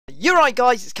You're right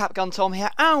guys, it's CapgunTom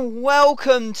here and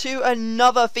welcome to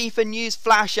another FIFA news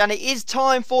flash, and it is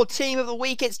time for Team of the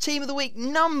Week. It's Team of the Week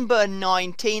number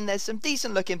 19. There's some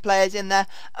decent looking players in there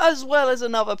as well as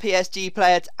another PSG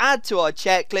player to add to our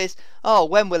checklist. Oh,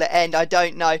 when will it end? I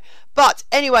don't know. But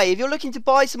anyway, if you're looking to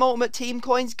buy some Ultimate Team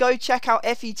coins, go check out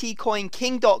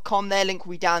futcoinking.com. Their link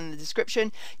will be down in the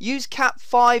description. Use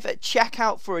CAP5 at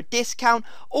checkout for a discount.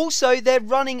 Also, they're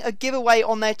running a giveaway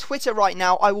on their Twitter right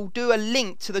now. I will do a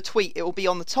link to the tweet. It will be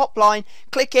on the top line.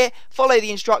 Click it, follow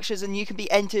the instructions, and you can be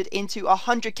entered into a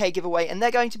 100k giveaway. And they're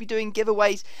going to be doing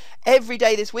giveaways every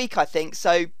day this week, I think.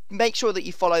 So make sure that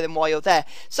you follow them while you're there.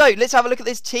 So let's have a look at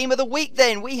this Team of the Week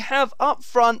then. We have up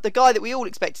front the guy that we all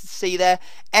expected to see there,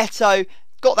 Eto'o.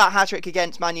 Got that hat-trick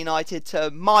against Man United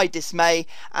to my dismay,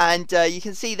 and you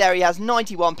can see there he has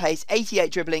 91 pace,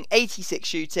 88 dribbling, 86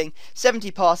 shooting,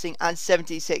 70 passing and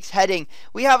 76 heading.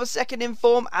 We have a second in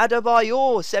form,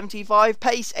 Adebayor, 75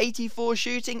 pace, 84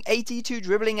 shooting, 82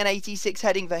 dribbling and 86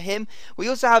 heading for him. We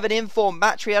also have an in form,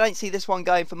 Matri. I don't see this one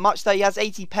going for much though. He has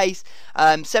 80 pace,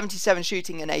 77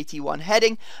 shooting and 81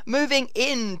 heading. Moving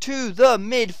into the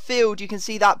midfield, you can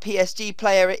see that PSG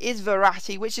player. It is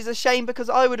Verratti, which is a shame because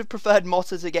I would have preferred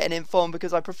Motta to get an inform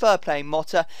because I prefer playing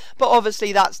Motta, but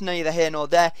obviously that's neither here nor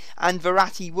there, and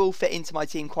Verratti will fit into my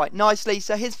team quite nicely.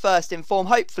 So his first inform,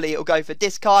 hopefully it'll go for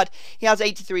discard. He has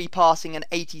 83 passing and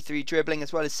 83 dribbling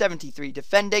as well as 73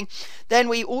 defending. Then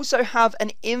we also have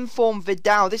an inform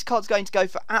Vidal. This card's going to go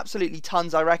for absolutely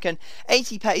tons, I reckon.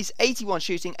 80 pace, 81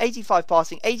 shooting, 85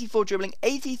 passing, 84 dribbling,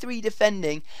 83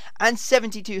 defending and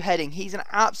 72 heading. He's an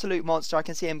absolute monster. I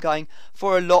can see him going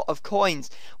for a lot of coins.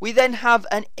 We then have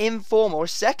an inform, or a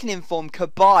second inform,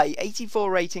 Cabai, 84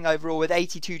 rating overall with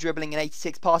 82 dribbling and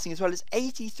 86 passing as well as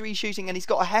 83 shooting, and he's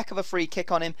got a heck of a free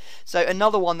kick on him, so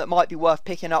another one that might be worth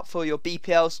picking up for your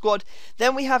BPL squad.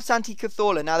 Then we have Santi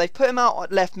Cazorla. Now they've put him out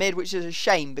at left mid, which is a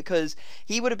shame because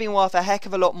he would have been worth a heck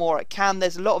of a lot more at cam.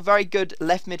 There's a lot of very good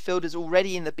left midfielders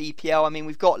already in the BPL. I mean,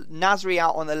 we've got Nasri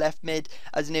out on the left mid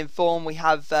as an inform. We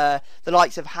have the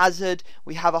likes of Hazard.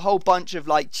 We have a whole bunch of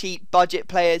like cheap budget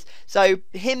players, so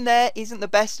him there isn't the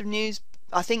best of news.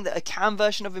 I think that a cam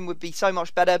version of him would be so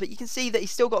much better, but you can see that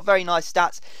he's still got very nice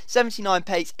stats. 79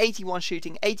 pace, 81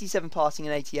 shooting, 87 passing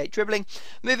and 88 dribbling.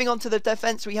 Moving on to the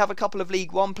defence, we have a couple of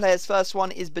League One players. First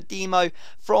one is Badimo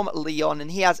from Lyon,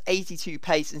 and he has 82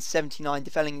 pace and 79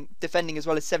 defending as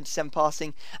well as 77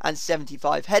 passing and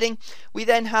 75 heading. We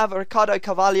then have Ricardo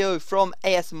Carvalho from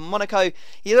AS Monaco.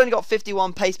 He's only got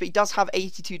 51 pace, but he does have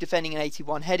 82 defending and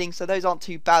 81 heading, so those aren't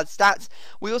too bad stats.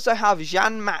 We also have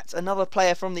Jean Mat, another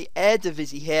player from the Air Division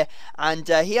here, and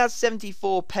he has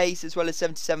 74 pace as well as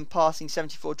 77 passing,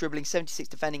 74 dribbling, 76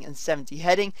 defending and 70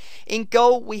 heading. In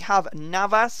goal we have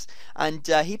Navas, and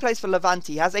he plays for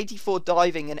Levante. He has 84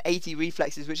 diving and 80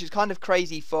 reflexes, which is kind of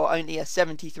crazy for only a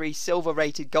 73 silver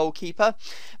rated goalkeeper.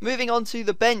 Moving on to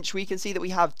the bench, we can see that we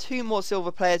have two more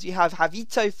silver players. We have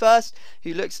Javito first,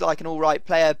 who looks like an alright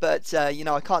player, but you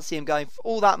know, I can't see him going for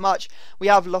all that much. We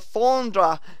have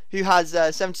Lafondra, who has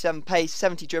 77 pace,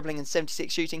 70 dribbling and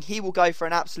 76 shooting. He will go for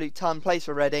an absolute ton, plays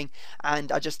for Reading,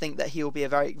 and I just think that he will be a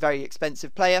very, very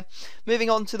expensive player. Moving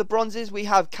on to the bronzes, we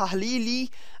have Kahlili,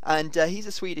 and he's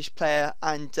a Swedish player,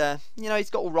 and you know, he's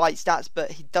got all right stats,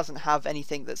 but he doesn't have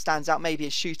anything that stands out. Maybe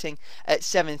his shooting at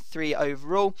 73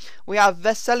 overall. We have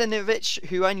Veselinovic,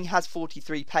 who only has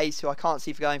 43 pace, who I can't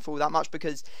see for going for all that much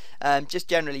because just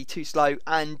generally too slow,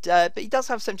 and but he does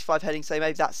have 75 heading, so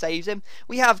maybe that saves him.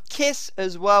 We have Kiss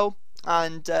as well,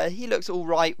 and he looks all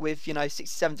right with, you know,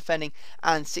 67 defending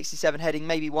and 67 heading,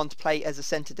 maybe one to play as a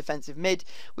centre defensive mid.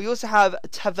 We also have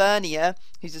Tavernier,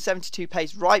 who's a 72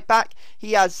 pace right back.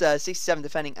 He has 67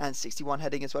 defending and 61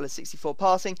 heading as well as 64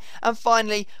 passing. And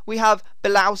finally we have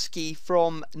Belowski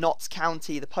from Notts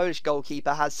County. The Polish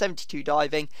goalkeeper has 72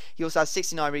 diving. He also has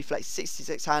 69 reflex,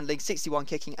 66 handling, 61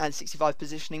 kicking and 65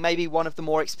 positioning. Maybe one of the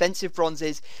more expensive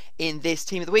bronzes in this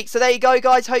Team of the Week. So there you go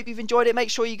guys, hope you've enjoyed it.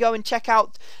 Make sure you go and check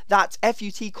out that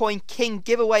FUT Coin King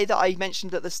giveaway that I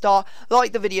mentioned at the start.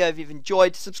 Like the video if you've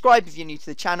enjoyed, subscribe if you're new to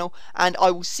the channel, and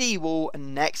I will see you all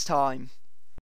next time.